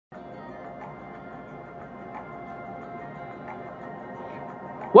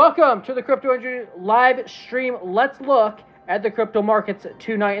Welcome to the Crypto Injury live stream. Let's look at the crypto markets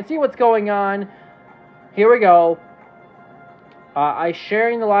tonight and see what's going on. Here we go. I'm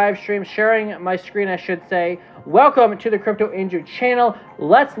sharing the live stream, sharing my screen, I should say. Welcome to the Crypto Injury channel.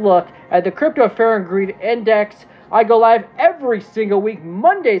 Let's look at the Crypto Fear and Greed Index. I go live every single week,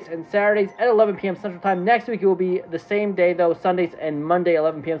 Mondays and Saturdays at 11 p.m. Central Time. Next week it will be the same day, though, Sundays and Monday,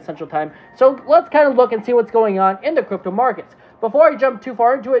 11 p.m. Central Time. So let's kind of look and see what's going on in the crypto markets. Before I jump too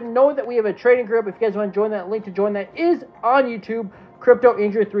far into it, know that we have a trading group. If you guys want to join that, link to join that is on YouTube, Crypto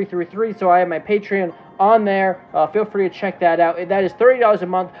Injury 333. So I have my Patreon on there. Feel free to check that out. That is $30 a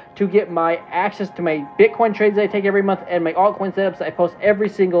month to get my access to my Bitcoin trades that I take every month and my altcoin setups that I post every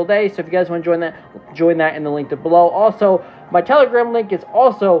single day. So if you guys want to join that in the link below. Also, my Telegram link is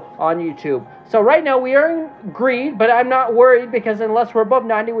also on YouTube. So right now we are in greed, but I'm not worried because unless we're above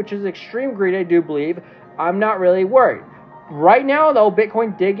 90, which is extreme greed, I do believe, I'm not really worried. Right now, though,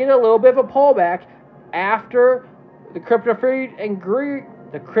 Bitcoin did get a little bit of a pullback after the Crypto Fear and Greed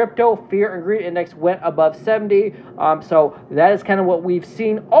Index went above 70. So that is kind of what we've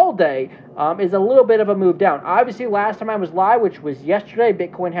seen all day, is a little bit of a move down. Obviously, last time I was live, which was yesterday,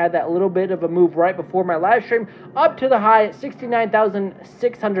 Bitcoin had that little bit of a move right before my live stream, up to the high at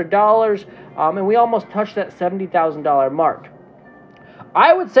 $69,600, and we almost touched that $70,000 mark.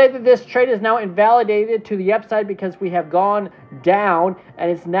 I would say that this trade is now invalidated to the upside because we have gone down,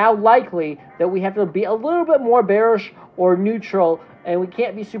 and it's now likely that we have to be a little bit more bearish or neutral, and we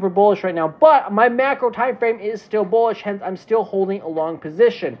can't be super bullish right now. But my macro time frame is still bullish, hence I'm still holding a long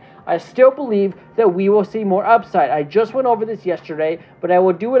position. I still believe that we will see more upside. I just went over this yesterday, but I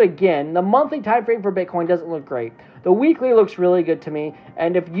will do it again. The monthly time frame for Bitcoin doesn't look great. The weekly looks really good to me,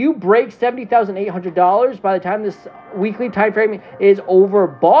 and if you break $70,800 by the time this weekly time frame is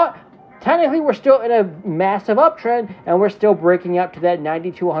overbought, technically we're still in a massive uptrend, and we're still breaking up to that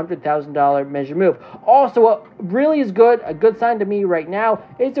 $90,000 to $100,000 measure move. Also, what really is good, a good sign to me right now,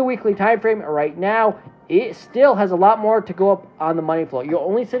 is the weekly time frame right now. It still has a lot more to go up on the money flow. You're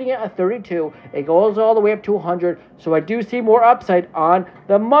only sitting at a 32. It goes all the way up to 100, so I do see more upside on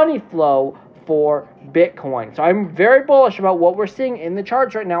the money flow for Bitcoin. So I'm very bullish about what we're seeing in the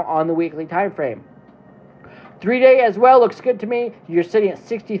charts right now on the weekly time frame. 3-day as well looks good to me. You're sitting at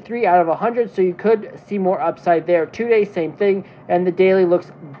 63 out of 100, so you could see more upside there. 2-day, same thing, and the daily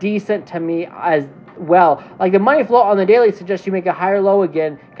looks decent to me as well. Like the money flow on the daily suggests you make a higher low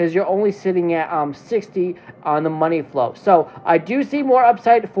again because you're only sitting at 60 on the money flow. So I do see more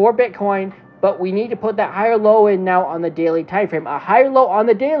upside for Bitcoin, but we need to put that higher low in now on the daily time frame. A higher low on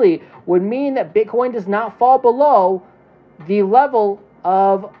the daily would mean that Bitcoin does not fall below the level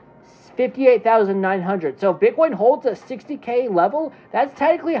of 58,900. So if Bitcoin holds a 60K level, that's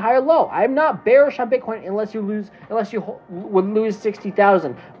technically a higher low. I'm not bearish on Bitcoin unless you would lose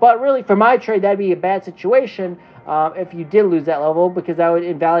 60,000. But really, for my trade, that'd be a bad situation if you did lose that level, because that would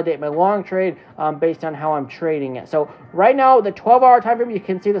invalidate my long trade based on how I'm trading it. So right now, the 12-hour time frame, you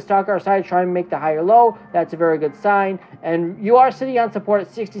can see the stock RSI trying to make the higher low. That's a very good sign. And you are sitting on support at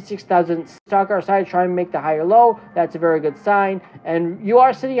 66,000. Stock RSI trying to make the higher low. That's a very good sign. And you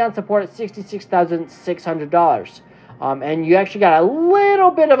are sitting on support at $66,600. And you actually got a little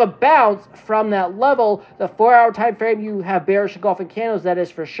bit of a bounce from that level. The 4-hour time frame, you have bearish engulfing candles, that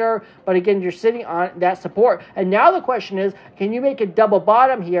is for sure. But again, you're sitting on that support. And now the question is, can you make a double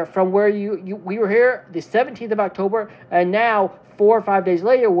bottom here from where we were here the 17th of October, and now 4 or 5 days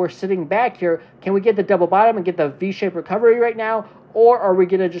later, we're sitting back here. Can we get the double bottom and get the V-shaped recovery right now? Or are we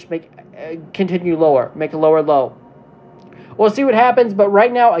going to just continue lower, make a lower low? We'll see what happens, but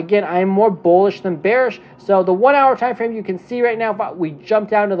right now, again, I am more bullish than bearish. So the 1-hour time frame, you can see right now, if we jump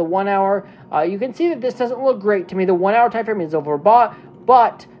down to the 1 hour, you can see that this doesn't look great to me. The 1-hour time frame is overbought,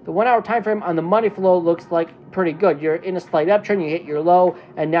 but the 1-hour time frame on the money flow looks like pretty good. You're in a slight uptrend, you hit your low,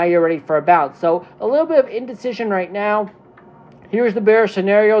 and now you're ready for a bounce. So a little bit of indecision right now. Here's the bearish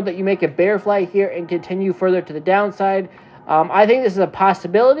scenario that you make a bear flag here and continue further to the downside. I think this is a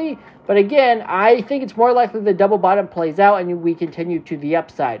possibility, but again, I think it's more likely the double bottom plays out and we continue to the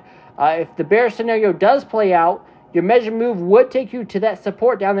upside. If the bear scenario does play out, your measure move would take you to that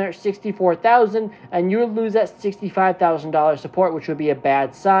support down there at 64,000, and you would lose that $65,000 support, which would be a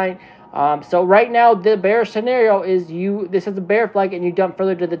bad sign. So right now, the bear scenario is this is a bear flag and you dump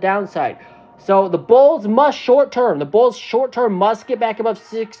further to the downside. So the bulls must short-term must get back above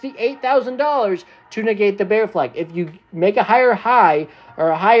 $68,000 to negate the bear flag. If you make a higher high or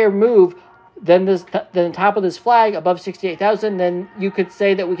a higher move, then the top of this flag above 68,000, then you could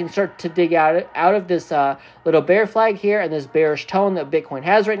say that we can start to dig out of this little bear flag here and this bearish tone that Bitcoin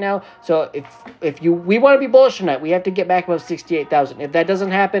has right now. So we want to be bullish tonight, we have to get back above 68,000. If that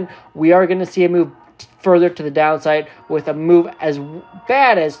doesn't happen, we are going to see a move further to the downside with a move as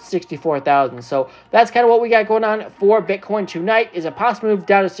bad as 64,000. So that's kind of what we got going on for Bitcoin tonight, is a possible move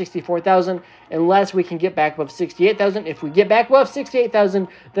down to 64,000 unless we can get back above 68,000. If we get back above 68,000,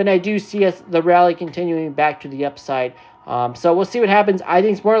 then I do see the rally continuing back to the upside. So we'll see what happens. I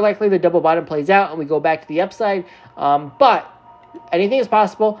think it's more likely the double bottom plays out and we go back to the upside. But anything is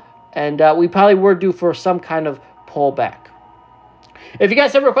possible, and we probably were due for some kind of pullback. If you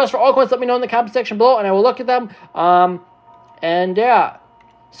guys have requests for altcoins, let me know in the comment section below, and I will look at them. And yeah,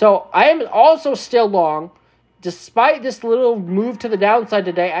 so I am also still long. Despite this little move to the downside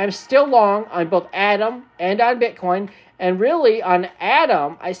today, I'm still long on both Atom and on Bitcoin. And really, on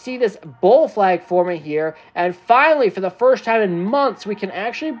Atom, I see this bull flag forming here. And finally, for the first time in months, we can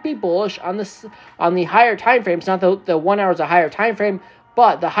actually be bullish on the higher time frames. Not the 1 hour is a higher time frame,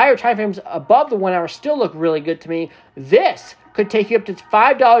 but the higher time frames above the 1 hour still look really good to me. This could take you up to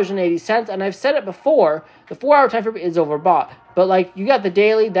 $5.80, and I've said it before, the 4 hour time frame is overbought. But like, you got the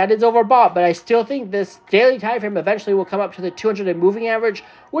daily, that is overbought, but I still think this daily time frame eventually will come up to the 200 moving average,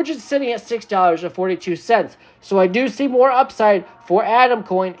 which is sitting at $6.42. So I do see more upside for Atom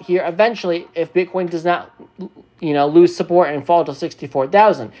coin here eventually if Bitcoin does not, lose support and fall to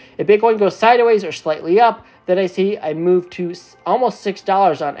 64,000. If Bitcoin goes sideways or slightly up, then I see a move to almost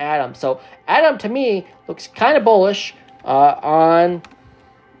 $6 on Atom. So Atom to me looks kind of bullish on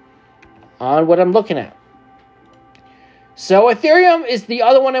what I'm looking at. So Ethereum is the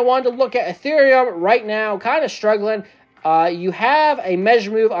other one I wanted to look at. Ethereum right now kind of struggling. You have a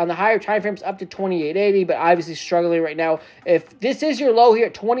measure move on the higher time frames up to 2880, but obviously struggling right now. If this is your low here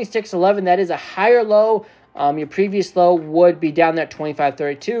at 2611, that is a higher low. Your previous low would be down there at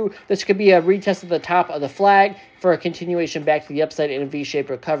 2532. This could be a retest of the top of the flag for a continuation back to the upside in a V-shaped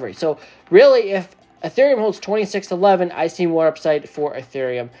recovery. So really, if Ethereum holds 2611, I see more upside for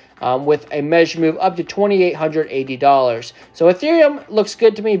Ethereum with a measure move up to $2,880. So Ethereum looks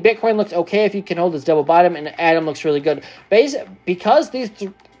good to me. Bitcoin looks okay if you can hold this double bottom, and Atom looks really good. Because these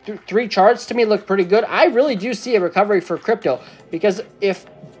three charts to me look pretty good, I really do see a recovery for crypto, because if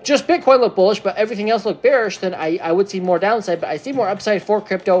just Bitcoin looked bullish but everything else looked bearish, then I would see more downside, but I see more upside for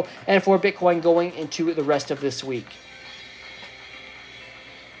crypto and for Bitcoin going into the rest of this week.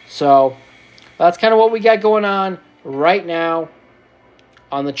 So that's kind of what we got going on right now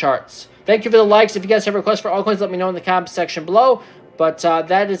on the charts. Thank you for the likes. If you guys have requests for altcoins, let me know in the comment section below. But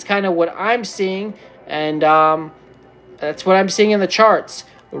that is kind of what I'm seeing, and that's what I'm seeing in the charts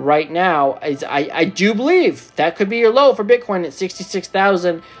right now. I do believe that could be your low for Bitcoin at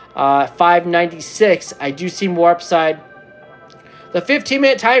 66,596. I do see more upside. The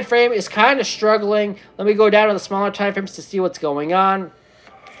 15-minute time frame is kind of struggling. Let me go down to the smaller time frames to see what's going on.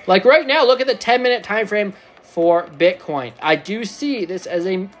 Like right now, look at the 10-minute time frame for Bitcoin. I do see this as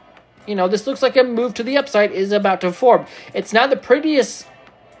a, this looks like a move to the upside is about to form. It's not the prettiest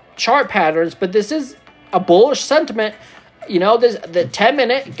chart patterns, but this is a bullish sentiment. This, the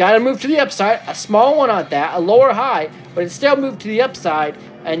 10-minute got to move to the upside, a small one on that, a lower high, but it still moved to the upside.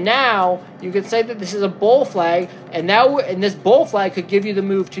 And now you could say that this is a bull flag, and this bull flag could give you the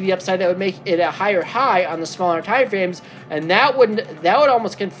move to the upside that would make it a higher high on the smaller time frames, and that would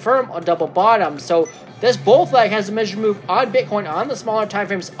almost confirm a double bottom. So this bull flag has a measured move on Bitcoin on the smaller time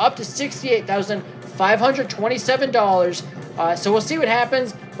frames up to $68,527. So we'll see what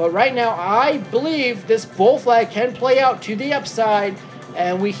happens. But right now, I believe this bull flag can play out to the upside,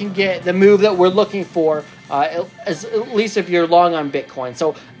 and we can get the move that we're looking for, at least if you're long on Bitcoin.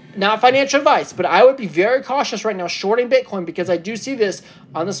 So not financial advice, but I would be very cautious right now shorting Bitcoin, because I do see this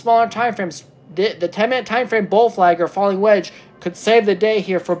on the smaller time frames. The 10-minute time frame bull flag or falling wedge could save the day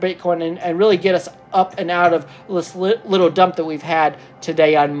here for Bitcoin and really get us up and out of this little dump that we've had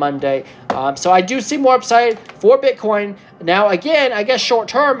today on Monday. So I do see more upside for Bitcoin. Now, again, I guess short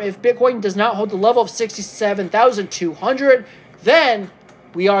term, if Bitcoin does not hold the level of 67,200, then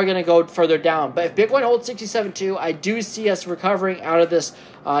we are going to go further down. But if Bitcoin holds 67.2, I do see us recovering out of this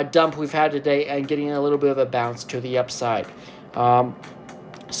dump we've had today and getting a little bit of a bounce to the upside.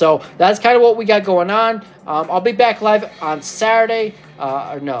 So that's kind of what we got going on. I'll be back live on Saturday.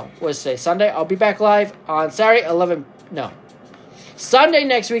 What's today? Sunday. I'll be back live on Saturday, Sunday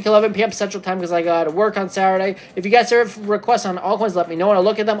next week, 11 p.m. Central Time, because I got to work on Saturday. If you guys have requests on altcoins, let me know, and I'll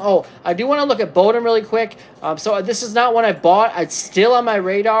look at them. Oh, I do want to look at Bowden really quick. So this is not one I bought. It's still on my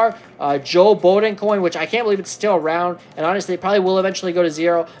radar. Joe Bowden coin, which I can't believe it's still around, and honestly, it probably will eventually go to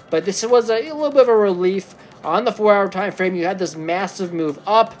zero. But this was a little bit of a relief. On the 4-hour time frame, you had this massive move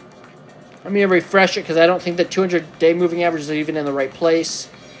up. Let me refresh it, because I don't think the 200-day moving average is even in the right place.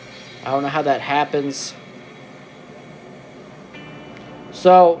 I don't know how that happens.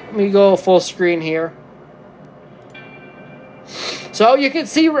 So, let me go full screen here. So, you can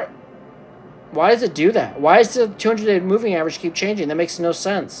see... Why does it do that? Why does the 200-day moving average keep changing? That makes no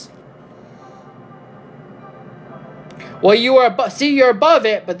sense. Well, you're above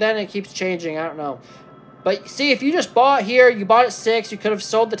it, but then it keeps changing. I don't know. But see, if you just bought here, you bought at 6, you could have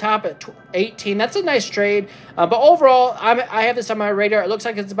sold the top at 18. That's a nice trade. But overall, I have this on my radar. It looks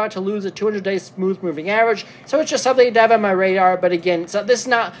like it's about to lose a 200-day smooth moving average. So it's just something to have on my radar. But again, so this is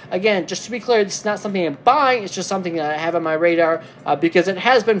not, again, just to be clear, this is not something I'm buying. It's just something that I have on my radar because it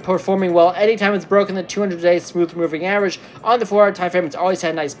has been performing well. Anytime it's broken the 200-day smooth moving average on the 4-hour time frame, it's always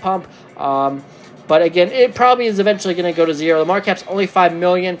had a nice pump. But again, it probably is eventually going to go to zero. The market cap's only 5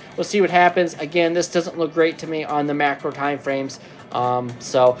 million. We'll see what happens. Again, this doesn't look great to me on the macro time frames.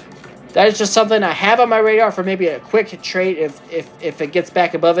 So that is just something I have on my radar for maybe a quick trade if it gets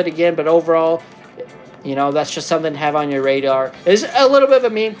back above it again. But overall, you know, that's just something to have on your radar. It's a little bit of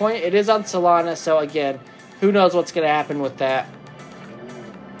a meme coin. It is on Solana. So again, who knows what's going to happen with that.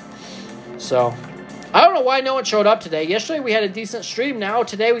 So... I don't know why no one showed up today. Yesterday we had a decent stream. Now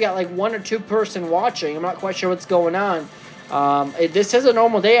today we got like 1 or 2 person watching. I'm not quite sure what's going on. This is a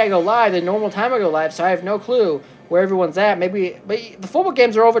normal day I go live, the normal time I go live, so I have no clue where everyone's at. Maybe, but the football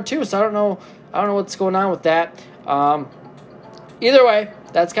games are over too, so I don't know what's going on with that. Either way,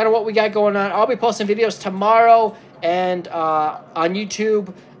 that's kind of what we got going on. I'll be posting videos tomorrow and on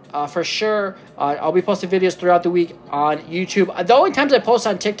YouTube. For sure. I'll be posting videos throughout the week on YouTube. The only times I post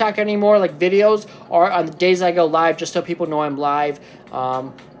on TikTok anymore, like videos, are on the days I go live, just so people know I'm live.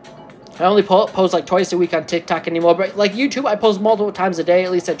 I only post like twice a week on TikTok anymore, but like YouTube, I post multiple times a day,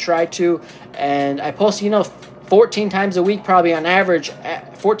 at least I try to, and I post, 14 times a week, probably on average,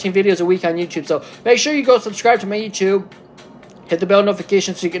 14 videos a week on YouTube, so make sure you go subscribe to my YouTube, hit the bell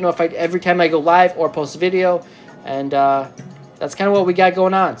notification so you get notified every time I go live or post a video, and, that's kind of what we got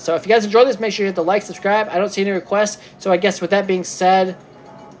going on. So if you guys enjoyed this, make sure you hit the like, subscribe. I don't see any requests. So I guess with that being said,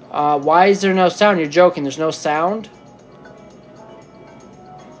 why is there no sound? You're joking. There's no sound?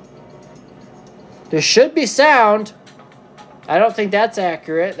 There should be sound. I don't think that's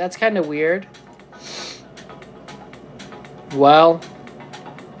accurate. That's kind of weird. Well.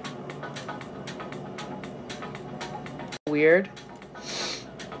 Weird.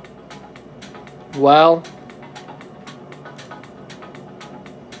 Well.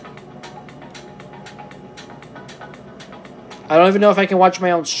 I don't even know if I can watch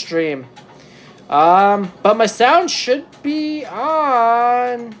my own stream. But my sound should be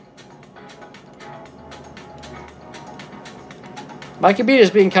on. My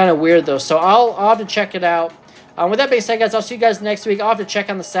computer's being kind of weird though, so I'll have to check it out. With that being said, guys, I'll see you guys next week. I'll have to check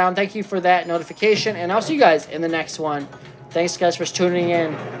on the sound. Thank you for that notification, and I'll see you guys in the next one. Thanks, guys, for tuning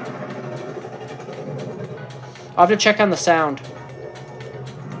in. I'll have to check on the sound.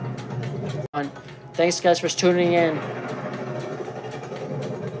 Thanks, guys, for tuning in.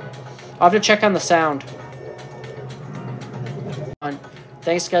 I'll have to check on the sound.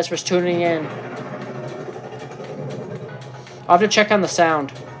 Thanks, guys, for tuning in. I'll have to check on the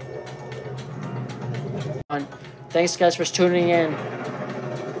sound. Thanks, guys, for tuning in.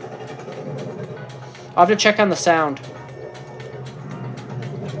 I'll have to check on the sound.